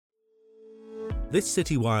This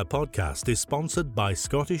Citywire podcast is sponsored by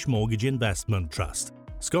Scottish Mortgage Investment Trust.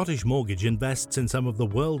 Scottish Mortgage invests in some of the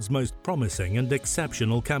world's most promising and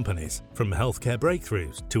exceptional companies, from healthcare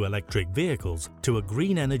breakthroughs to electric vehicles to a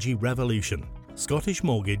green energy revolution. Scottish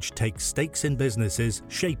Mortgage takes stakes in businesses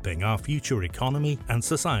shaping our future economy and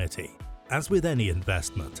society. As with any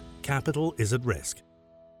investment, capital is at risk.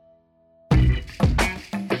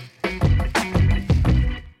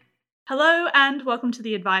 Hello and welcome to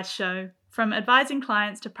The Advice Show. From advising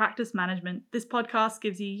clients to practice management, this podcast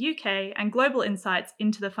gives you UK and global insights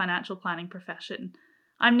into the financial planning profession.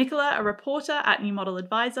 I'm Nicola, a reporter at New Model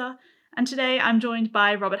Advisor, and today I'm joined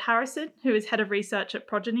by Robert Harrison, who is Head of Research at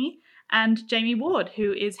Progeny, and Jamie Ward,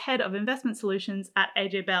 who is Head of Investment Solutions at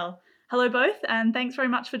AJ Bell. Hello both, and thanks very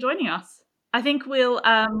much for joining us. I think we'll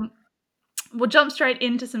jump straight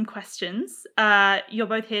into some questions. You're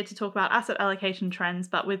both here to talk about asset allocation trends,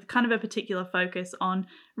 but with kind of a particular focus on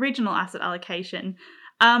regional asset allocation.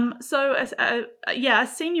 A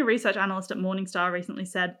senior research analyst at Morningstar recently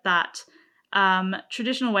said that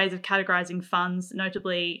traditional ways of categorizing funds,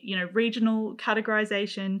 notably, regional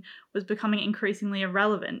categorization, was becoming increasingly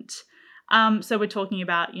irrelevant. So we're talking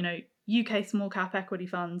about, UK small cap equity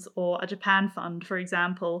funds or a Japan fund, for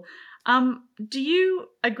example. Do you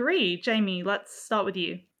agree, Jamie? Let's start with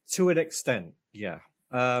you. To an extent, yeah.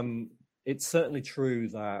 It's certainly true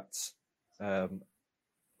that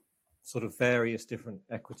sort of various different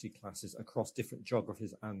equity classes across different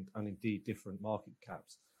geographies and indeed different market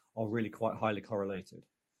caps are really quite highly correlated.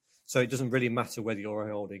 So it doesn't really matter whether you're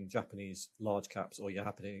holding Japanese large caps or you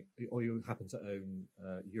happen to own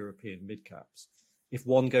European mid caps. If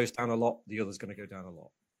one goes down a lot, the other's going to go down a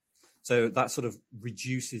lot. So that sort of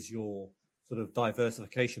reduces your sort of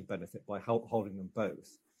diversification benefit by holding them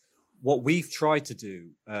both. What we've tried to do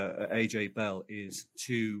at AJ Bell is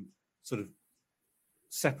to sort of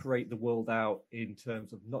separate the world out in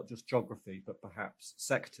terms of not just geography, but perhaps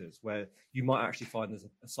sectors where you might actually find there's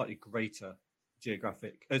a slightly greater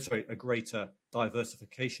a greater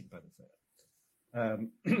diversification benefit.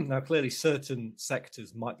 Now, clearly, certain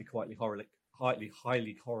sectors might be quite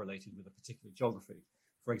highly correlated with a particular geography.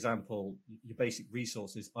 For example, your basic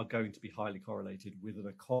resources are going to be highly correlated with an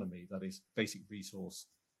economy that is basic resource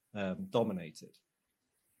dominated.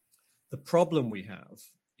 The problem we have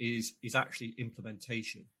is actually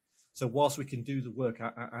implementation. So whilst we can do the work,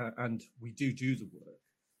 and we do the work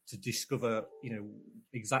to discover,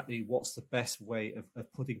 exactly what's the best way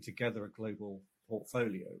of putting together a global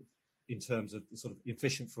portfolio in terms of the sort of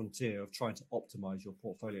efficient frontier of trying to optimize your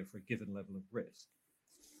portfolio for a given level of risk,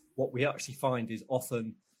 what we actually find is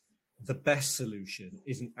often the best solution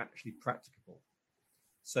isn't actually practicable.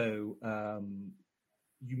 So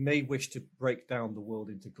you may wish to break down the world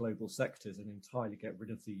into global sectors and entirely get rid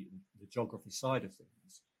of the geography side of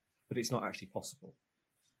things, but it's not actually possible.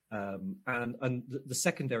 And the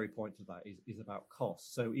secondary point to that is about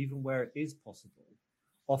cost. So even where it is possible,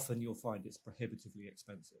 often you'll find it's prohibitively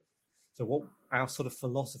expensive. So what our sort of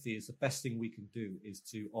philosophy is, the best thing we can do is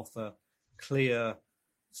to offer clear,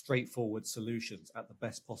 straightforward solutions at the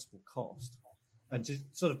best possible cost. And to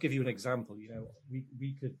sort of give you an example,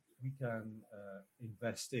 we can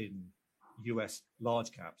invest in US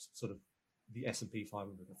large caps, sort of the S&P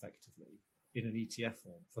 500 effectively, in an ETF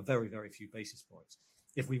form for very, very few basis points.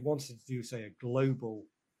 If we wanted to do, say, a global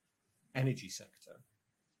energy sector,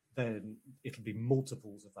 then it'll be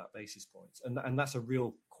multiples of that basis points. And that's a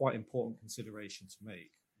real quite important consideration to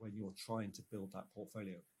make when you're trying to build that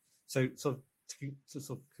portfolio. So to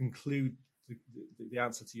sort of conclude the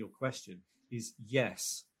answer to your question is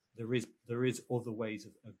yes, there is other ways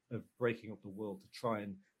of breaking up the world to try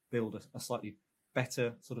and build a slightly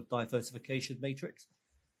better sort of diversification matrix.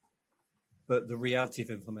 But the reality of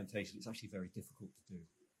implementation is actually very difficult to do.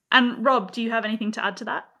 And Rob, do you have anything to add to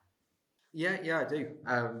that? Yeah, I do.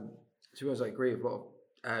 To be honest, I agree with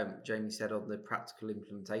what Jamie said on the practical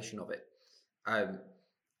implementation of it.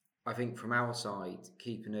 I think from our side,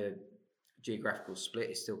 keeping a geographical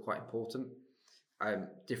split is still quite important.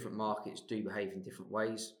 Different markets do behave in different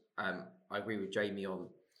ways. I agree with Jamie on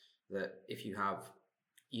that if you have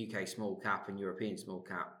UK small cap and European small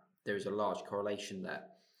cap, there is a large correlation there.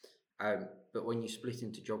 But when you split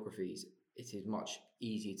into geographies, it is much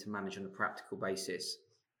easier to manage on a practical basis,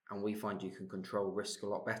 and we find you can control risk a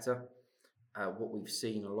lot better. What we've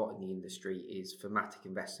seen a lot in the industry is thematic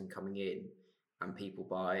investing coming in and people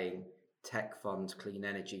buying tech funds, clean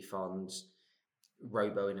energy funds,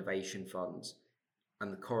 robo-innovation funds,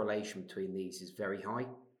 and the correlation between these is very high.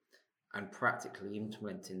 And practically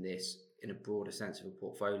implementing this in a broader sense of a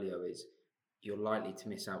portfolio is you're likely to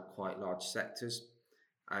miss out quite large sectors.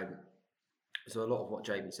 So a lot of what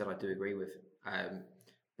Jamie said, I do agree with.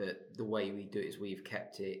 But the way we do it is we've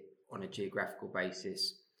kept it on a geographical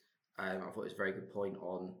basis. I thought it was a very good point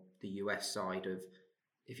on the US side of,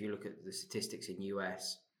 if you look at the statistics in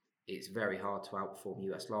US, it's very hard to outperform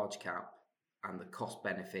US large cap, and the cost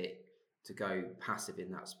benefit to go passive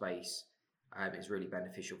in that space is really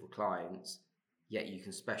beneficial for clients. Yet you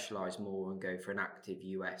can specialize more and go for an active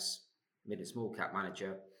US mid and small cap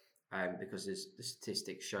manager, because the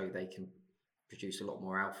statistics show they can produce a lot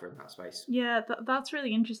more alpha in that space. Yeah, that's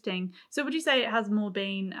really interesting. So would you say it has more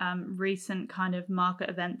been recent kind of market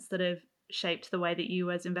events that have shaped the way that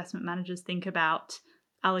you as investment managers think about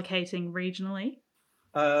allocating regionally?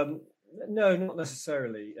 No, not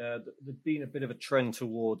necessarily. There's been a bit of a trend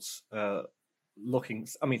towards looking,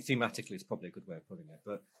 I mean, thematically is probably a good way of putting it,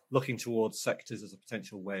 but looking towards sectors as a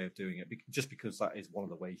potential way of doing it, just because that is one of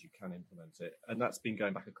the ways you can implement it. And that's been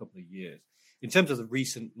going back a couple of years. In terms of the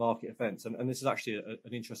recent market events, and this is actually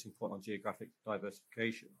an interesting point on geographic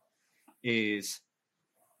diversification, is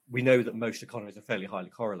we know that most economies are fairly highly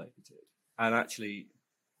correlated. And actually,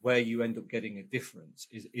 where you end up getting a difference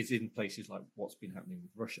is in places like what's been happening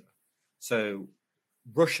with Russia. So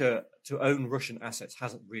Russia, to own Russian assets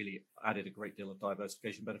hasn't really added a great deal of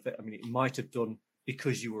diversification benefit. I mean, it might have done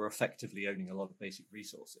because you were effectively owning a lot of basic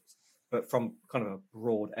resources, but from kind of a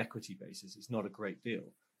broad equity basis, it's not a great deal.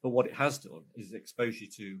 But what it has done is expose you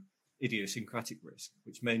to idiosyncratic risk,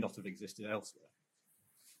 which may not have existed elsewhere.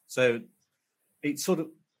 So it's sort of,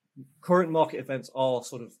 current market events are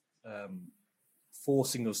sort of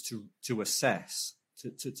forcing us to assess,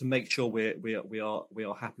 to make sure we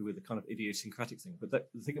are happy with the kind of idiosyncratic thing. But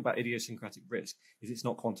the thing about idiosyncratic risk is it's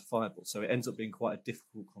not quantifiable, so it ends up being quite a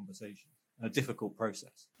difficult conversation, a difficult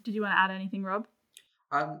process. Did you want to add anything, Rob?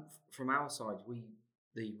 From our side,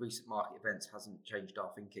 the recent market events hasn't changed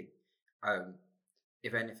our thinking.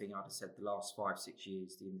 If anything, I'd have said the last 5-6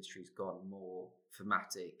 years the industry's gone more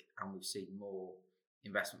thematic, and we've seen more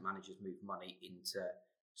investment managers move money into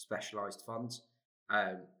specialised funds.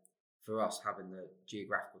 For us, having the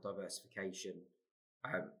geographical diversification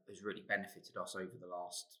has really benefited us over the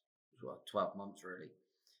last 12 months, really.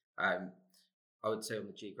 I would say on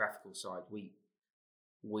the geographical side, we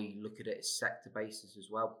look at it as sector basis as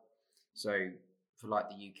well. So for like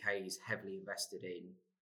the UK is heavily invested in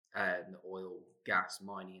the oil, gas,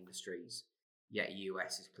 mining industries, yet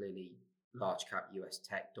US is clearly large cap US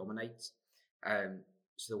tech dominates.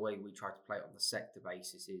 So the way we try to play it on the sector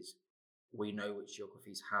basis is we know which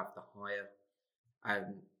geographies have the higher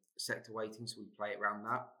sector weighting, so we play it around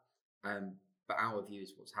that. But our view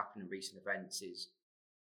is what's happened in recent events is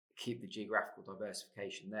keep the geographical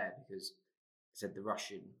diversification there, because I said the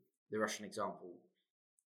Russian example,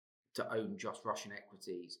 to own just Russian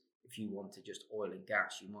equities, if you wanted just oil and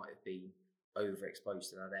gas, you might have been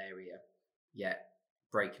overexposed to that area. Yet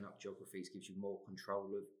breaking up geographies gives you more control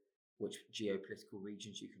of which geopolitical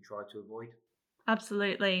regions you can try to avoid.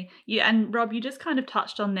 Absolutely. Yeah, and Rob, you just kind of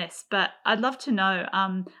touched on this, but I'd love to know,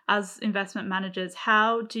 as investment managers,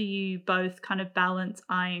 how do you both kind of balance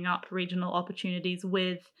eyeing up regional opportunities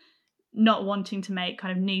with not wanting to make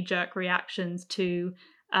kind of knee-jerk reactions to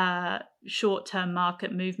short-term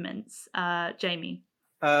market movements? Jamie?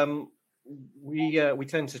 We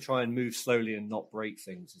tend to try and move slowly and not break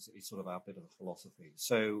things. Is sort of our bit of a philosophy.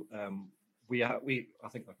 So we I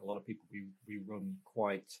think like a lot of people, we run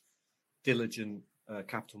quite diligent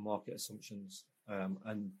capital market assumptions,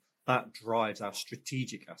 and that drives our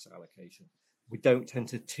strategic asset allocation. We don't tend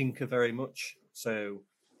to tinker very much, so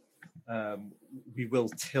we will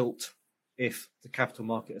tilt if the capital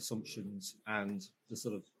market assumptions and the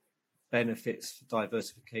sort of benefits for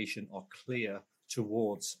diversification are clear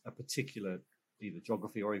towards a particular either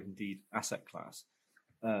geography or indeed asset class.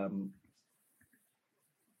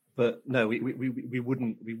 But no, we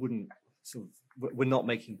wouldn't sort of, we're not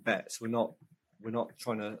making bets. We're not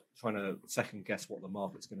trying to second guess what the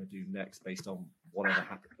market's going to do next based on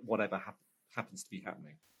whatever happens to be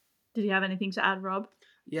happening. Did you have anything to add, Rob?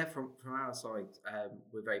 Yeah, from our side,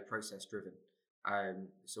 we're very process driven.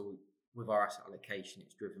 So with our asset allocation,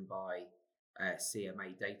 it's driven by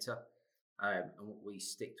CMA data, and what we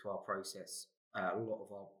stick to our process. A lot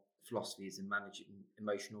of our philosophy is in managing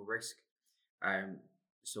emotional risk.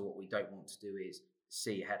 So what we don't want to do is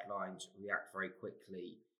see headlines, react very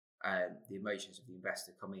quickly, the emotions of the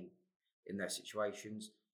investor coming in their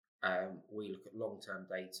situations. We look at long-term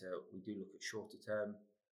data. We do look at shorter-term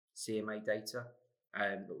CMA data,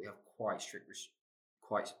 but we have quite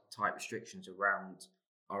tight restrictions around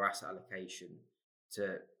our asset allocation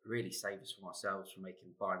to really save us from ourselves from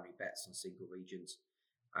making binary bets on single regions.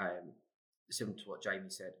 Similar to what Jamie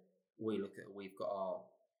said, we've got our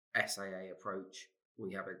SAA approach.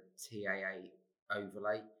 We have a TAA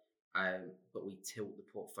overlay, but we tilt the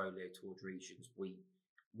portfolio towards regions. We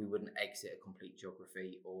wouldn't exit a complete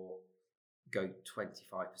geography or go 25%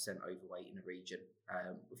 overweight in a region.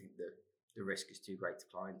 We think the risk is too great to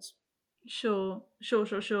clients. Sure. So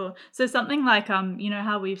something like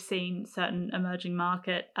how we've seen certain emerging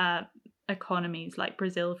market economies like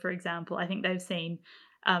Brazil, for example, I think they've seen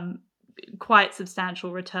quite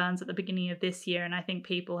substantial returns at the beginning of this year, and I think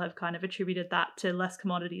people have kind of attributed that to less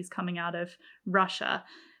commodities coming out of Russia.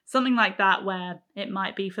 Something like that, where it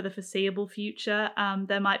might be for the foreseeable future,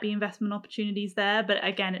 there might be investment opportunities there, but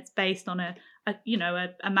again, it's based on a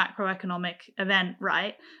macroeconomic event,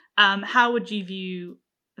 right? How would you view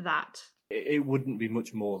that? It wouldn't be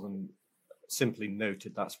much more than simply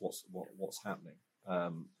noted that's what's happening.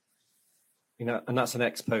 And that's an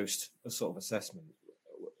ex post sort of assessment.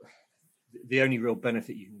 The only real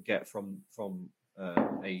benefit you can get from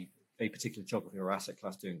a particular geography or asset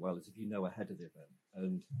class doing well is if you know ahead of the event.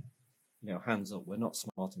 And hands up, we're not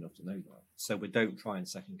smart enough to know that, so we don't try and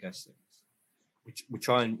second guess things. We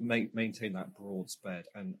try and maintain that broad spread,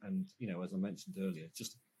 and as I mentioned earlier,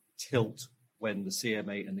 just tilt when the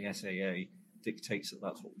CMA and the SAA dictates that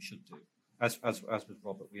that's what we should do. As with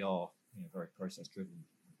Robert, we are very process driven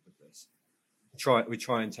with this. We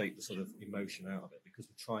try and take the sort of emotion out of it, because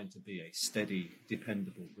we're trying to be a steady,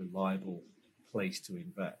 dependable, reliable place to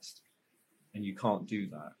invest. And you can't do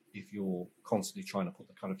that if you're constantly trying to put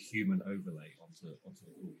the kind of human overlay onto the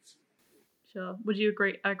rules. Sure. Would you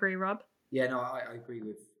agree, Rob? Yeah, no, I agree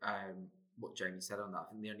with what Jamie said on that.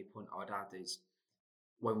 I think the only point I'd add is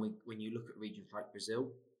when you look at regions like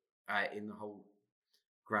Brazil, in the whole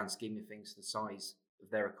grand scheme of things, the size of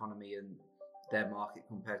their economy and their market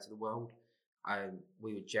compared to the world,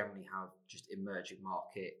 we would generally have just emerging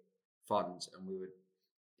market funds, and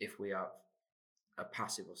if we have a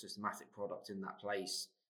passive or systematic product in that place,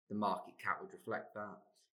 the market cap would reflect that.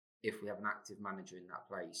 If we have an active manager in that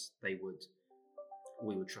place, we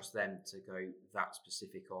would trust them to go that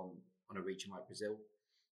specific on a region like Brazil.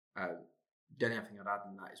 The only other thing I'd add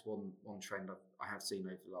in that is one trend I have seen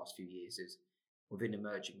over the last few years is within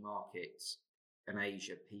emerging markets and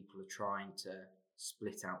Asia, people are trying to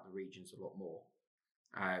split out the regions a lot more.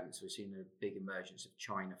 So we've seen a big emergence of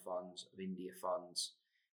China funds, of India funds,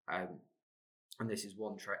 and this is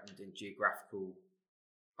one trend in geographical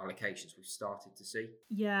allocations we've started to see.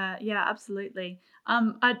 Yeah, absolutely.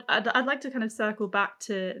 I'd like to kind of circle back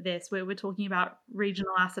to this where we're talking about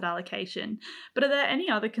regional asset allocation, but are there any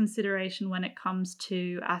other consideration when it comes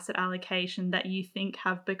to asset allocation that you think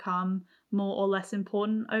have become more or less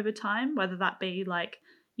important over time, whether that be like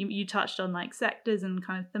you touched on like sectors and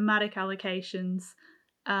kind of thematic allocations?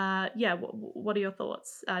 What are your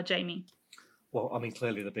thoughts, Jamie? Well, I mean,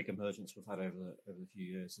 clearly the big emergence we've had over the few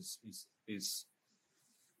years is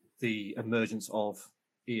the emergence of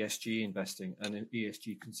ESG investing and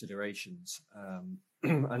ESG considerations,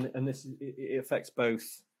 and this it affects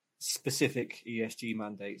both specific ESG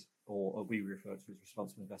mandates, or we refer to as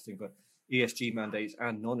responsible investing, but ESG mandates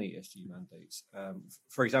and non-ESG mandates.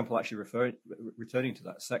 For example, actually returning to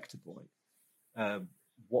that sector point,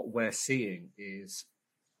 what we're seeing is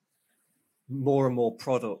more and more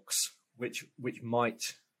products which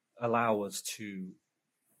might allow us to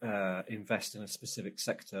invest in a specific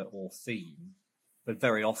sector or theme, but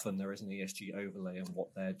very often there is an ESG overlay on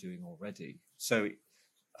what they're doing already. So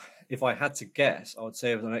if I had to guess, I would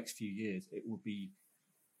say over the next few years, it would be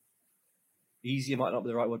easier, might not be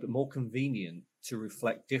the right word, but more convenient to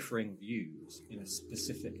reflect differing views in a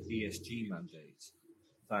specific ESG mandate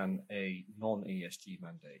than a non-ESG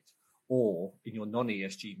mandate, or in your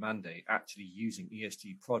non-ESG mandate, actually using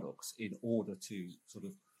ESG products in order to sort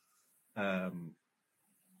of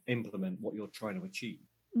implement what you're trying to achieve.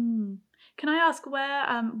 Can I ask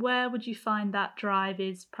where would you find that drive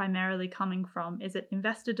is primarily coming from? Is it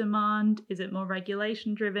investor demand? Is it more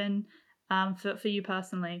regulation driven? For you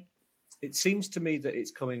personally, it seems to me that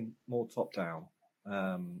it's coming more top down.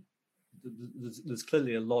 There's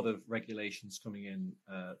clearly a lot of regulations coming in.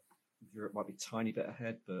 Europe might be a tiny bit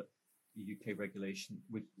ahead, but the UK regulation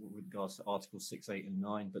with regards to Articles 6, 8 and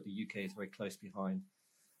 9, but the UK is very close behind.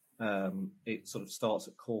 It sort of starts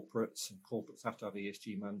at corporates, and corporates have to have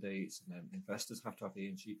ESG mandates, and then investors have to have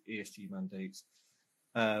ESG mandates.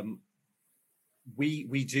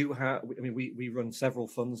 We do have, I mean, we run several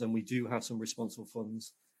funds, and we do have some responsible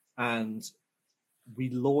funds, and we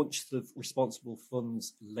launched the responsible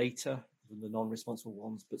funds later than the non-responsible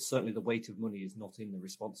ones, but certainly the weight of money is not in the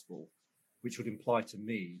responsible, which would imply to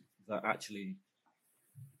me that actually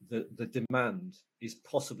the demand is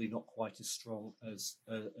possibly not quite as strong as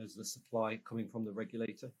the supply coming from the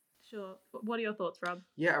regulator. Sure. What are your thoughts, Rob?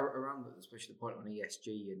 Yeah, around especially the point on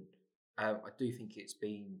ESG, and I do think it's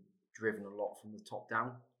been driven a lot from the top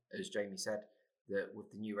down, as Jamie said, that with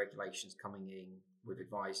the new regulations coming in, with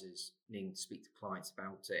advisors needing to speak to clients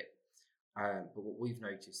about it. But what we've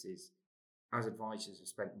noticed is, as advisors have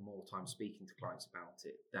spent more time speaking to clients about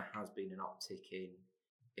it, there has been an uptick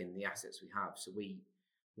in the assets we have. So we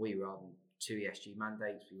run 2 ESG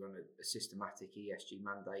mandates. We run a systematic ESG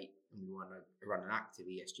mandate, and we run an active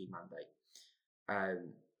ESG mandate.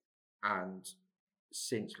 And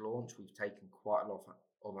since launch, we've taken quite a lot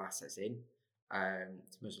of assets in.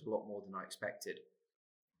 It's a lot more than I expected.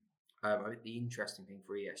 I think the interesting thing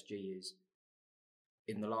for ESG is,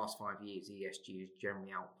 in the last 5 years, ESG has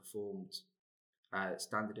generally outperformed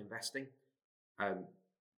standard investing.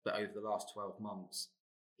 But over the last 12 months,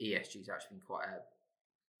 ESG has actually been quite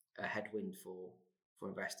a headwind for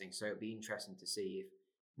investing. So it'll be interesting to see if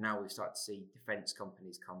now we start to see defence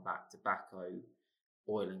companies come back, tobacco,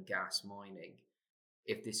 oil and gas, mining,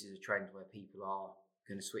 if this is a trend where people are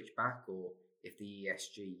going to switch back, or if the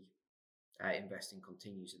ESG investing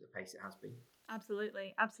continues at the pace it has been.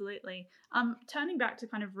 Absolutely. Turning back to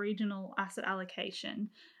kind of regional asset allocation,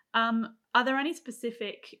 are there any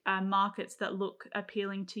specific markets that look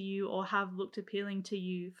appealing to you or have looked appealing to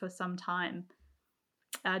you for some time?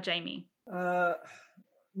 Jamie?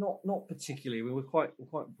 Not particularly. We're quite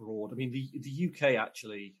broad. I mean, the UK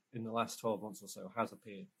actually in the last 12 months or so has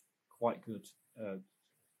appeared quite good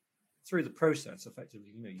through the process.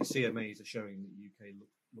 Effectively, your CMAs are showing that UK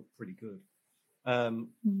look pretty good.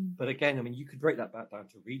 But again, I mean, you could break that back down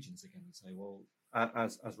to regions again and say, well,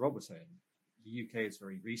 as Rob was saying, the UK is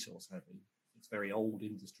very resource heavy. It's very old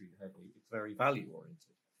industry heavy. It's very value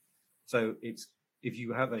oriented. So if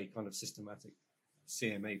you have a kind of systematic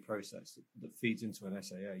CMA process that feeds into an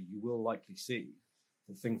SAA, you will likely see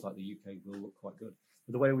that things like the UK will look quite good.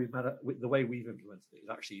 But the way we've implemented it is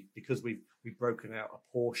actually because we've broken out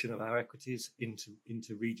a portion of our equities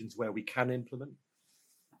into regions where we can implement.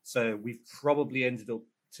 So we've probably ended up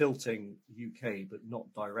tilting UK, but not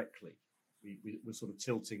directly. We're sort of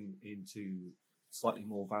tilting into slightly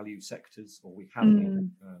more value sectors, or we have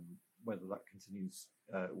been. Whether that continues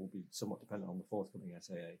will be somewhat dependent on the forthcoming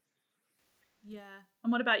SAA. Yeah.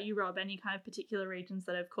 And what about you, Rob? Any kind of particular regions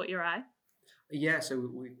that have caught your eye? Yeah, so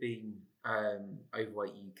we've been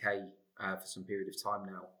overweight UK for some period of time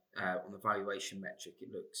now. On the valuation metric,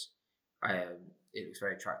 it looks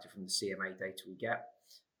very attractive from the CMA data we get.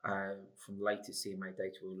 From the latest CMA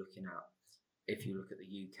data we're looking at, if you look at the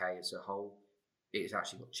UK as a whole, it's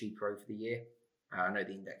actually got cheaper over the year. I know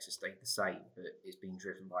the index has stayed the same, but it's been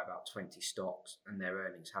driven by about 20 stocks, and their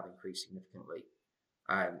earnings have increased significantly.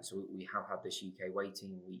 So we have had this UK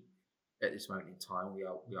weighting. At this moment in time, we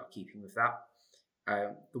are keeping with that.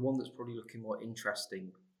 The one that's probably looking more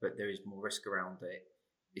interesting, but there is more risk around it,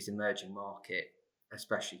 is emerging market,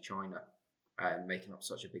 especially China, making up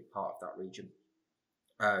such a big part of that region.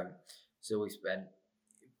 So we spent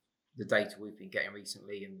the data we've been getting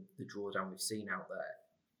recently and the drawdown we've seen out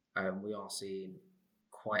there. We are seeing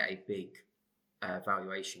quite a big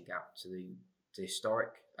valuation gap to the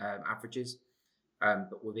historic averages.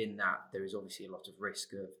 But within that, there is obviously a lot of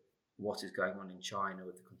risk of what is going on in China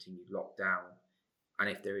with the continued lockdown. And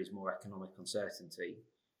if there is more economic uncertainty,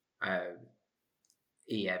 EM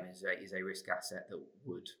is a risk asset that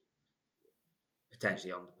would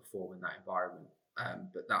potentially underperform in that environment.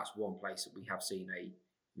 But that's one place that we have seen a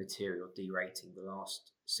material derating the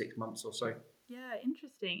last 6 months or so. Yeah,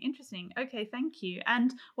 interesting. Okay, thank you.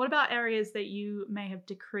 And what about areas that you may have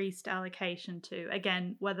decreased allocation to?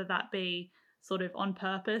 Again, whether that be sort of on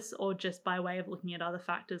purpose or just by way of looking at other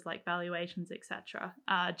factors like valuations, etc.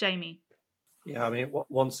 Jamie? Yeah, I mean,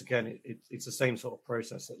 once again, it's the same sort of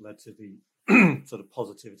process that led to the sort of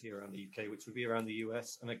positivity around the UK, which would be around the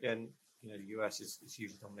US. And again, the US is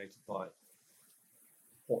usually dominated by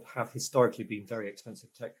what have historically been very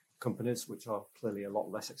expensive tech companies, which are clearly a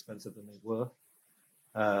lot less expensive than they were.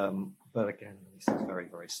 But again, this is very,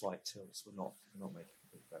 very slight tilts. We're not making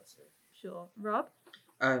big bets here. Sure. Rob?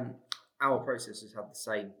 Our process has had the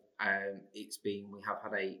same. We have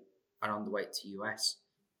had an underweight to US.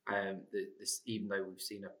 Even though we've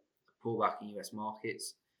seen a pullback in US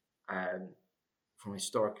markets from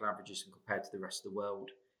historical averages and compared to the rest of the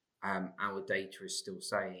world, our data is still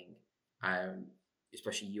saying,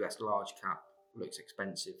 especially US large cap looks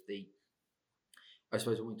expensive. I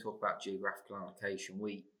suppose when we talk about geographical allocation,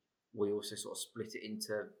 we also sort of split it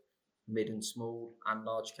into mid and small and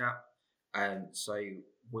large cap. So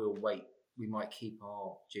we might keep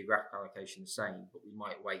our geographical allocation the same, but we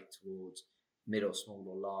might weight towards mid or small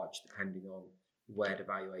or large, depending on where the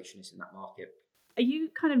valuation is in that market. Are you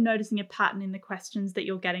kind of noticing a pattern in the questions that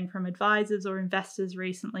you're getting from advisors or investors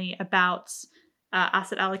recently about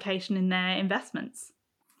asset allocation in their investments?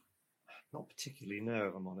 Not particularly, no,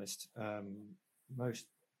 if I'm honest. Most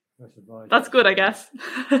advisors. That's good, I guess.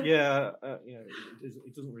 Yeah,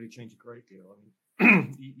 it doesn't really change a great deal. I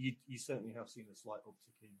mean, you certainly have seen a slight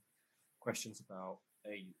uptick in questions about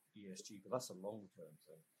ESG, but that's a long-term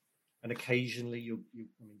thing. And occasionally,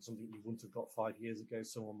 something you wouldn't have got 5 years ago,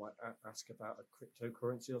 someone might ask about a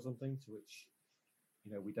cryptocurrency or something, to which,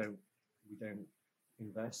 we don't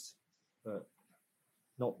invest, but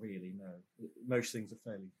not really. No, most things are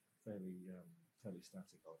fairly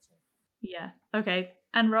static, I would say. Yeah. Okay.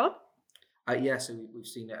 And Rob? So we've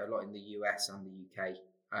seen it a lot in the US and the UK.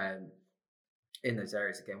 In those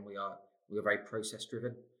areas, again, we are very process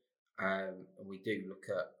driven, and we do look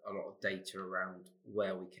at a lot of data around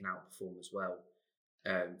where we can outperform as well.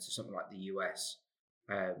 So something like the US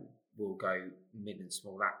will go mid and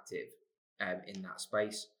small active in that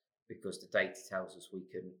space, because the data tells us we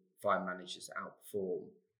can find managers that outperform.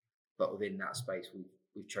 But within that space,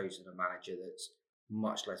 we've chosen a manager that's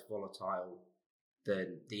much less volatile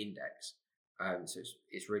than the index. So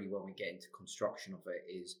it's really when we get into construction of it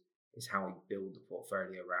is how we build the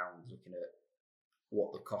portfolio around looking at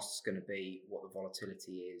what the cost is going to be, what the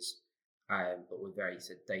volatility is. But we're very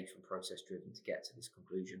data and process driven to get to this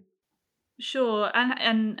conclusion. Sure.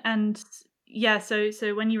 And yeah, so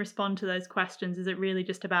when you respond to those questions, is it really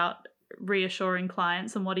just about reassuring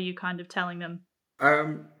clients, and what are you kind of telling them?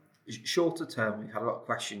 Shorter term, we've had a lot of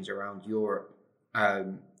questions around Europe,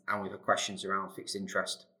 and we've had questions around fixed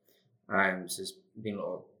interest. So there's been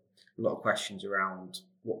a lot of questions around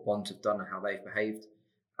what bonds have done and how they've behaved.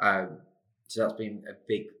 So that's been a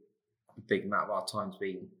big amount of our time's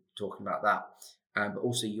been talking about that. But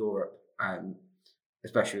also Europe,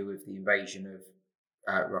 especially with the invasion of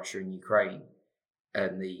Russia and Ukraine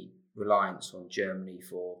and the reliance on Germany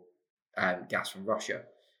for gas from Russia.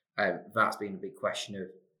 That's been a big question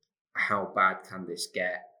of how bad can this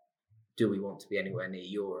get? Do we want to be anywhere near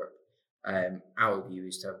Europe? Our view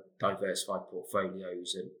is to have diversified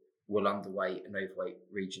portfolios, and we'll underweight and overweight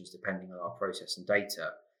regions depending on our process and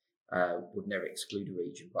data. Would never exclude a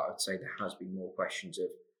region, but I would say there has been more questions of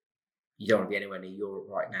you don't want to be anywhere near Europe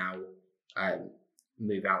right now,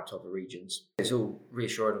 move out to other regions. It's all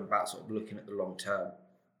reassuring them about sort of looking at the long term.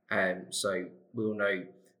 So we all know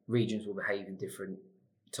regions will behave in different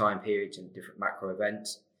time periods and different macro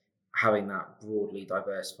events. Having that broadly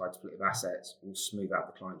diversified split of assets will smooth out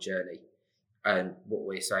the client journey. And what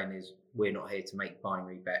we're saying is we're not here to make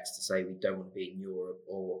binary bets to say we don't want to be in Europe,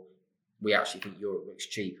 or we actually think Europe looks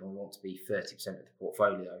cheap and we want to be 30% of the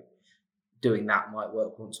portfolio. Doing that might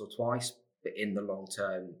work once or twice, but in the long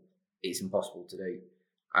term, it's impossible to do.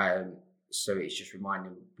 So it's just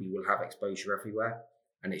reminding we will have exposure everywhere,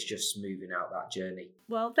 and it's just smoothing out that journey.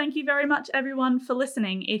 Well, thank you very much, everyone, for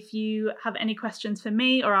listening. If you have any questions for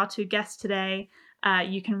me or our two guests today,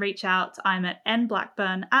 you can reach out. I'm at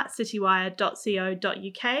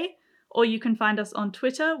nblackburn@citywire.co.uk, or you can find us on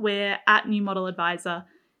Twitter. We're at New Model Advisor.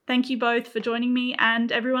 Thank you both for joining me,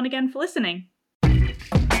 and everyone again for listening.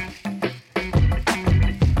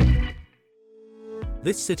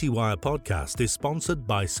 This Citywire podcast is sponsored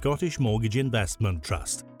by Scottish Mortgage Investment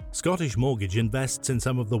Trust. Scottish Mortgage invests in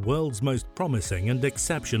some of the world's most promising and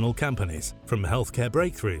exceptional companies, from healthcare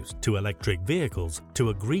breakthroughs to electric vehicles to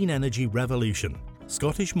a green energy revolution.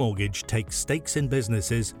 Scottish Mortgage takes stakes in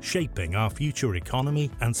businesses shaping our future economy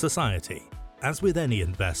and society. As with any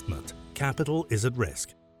investment, capital is at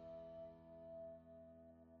risk.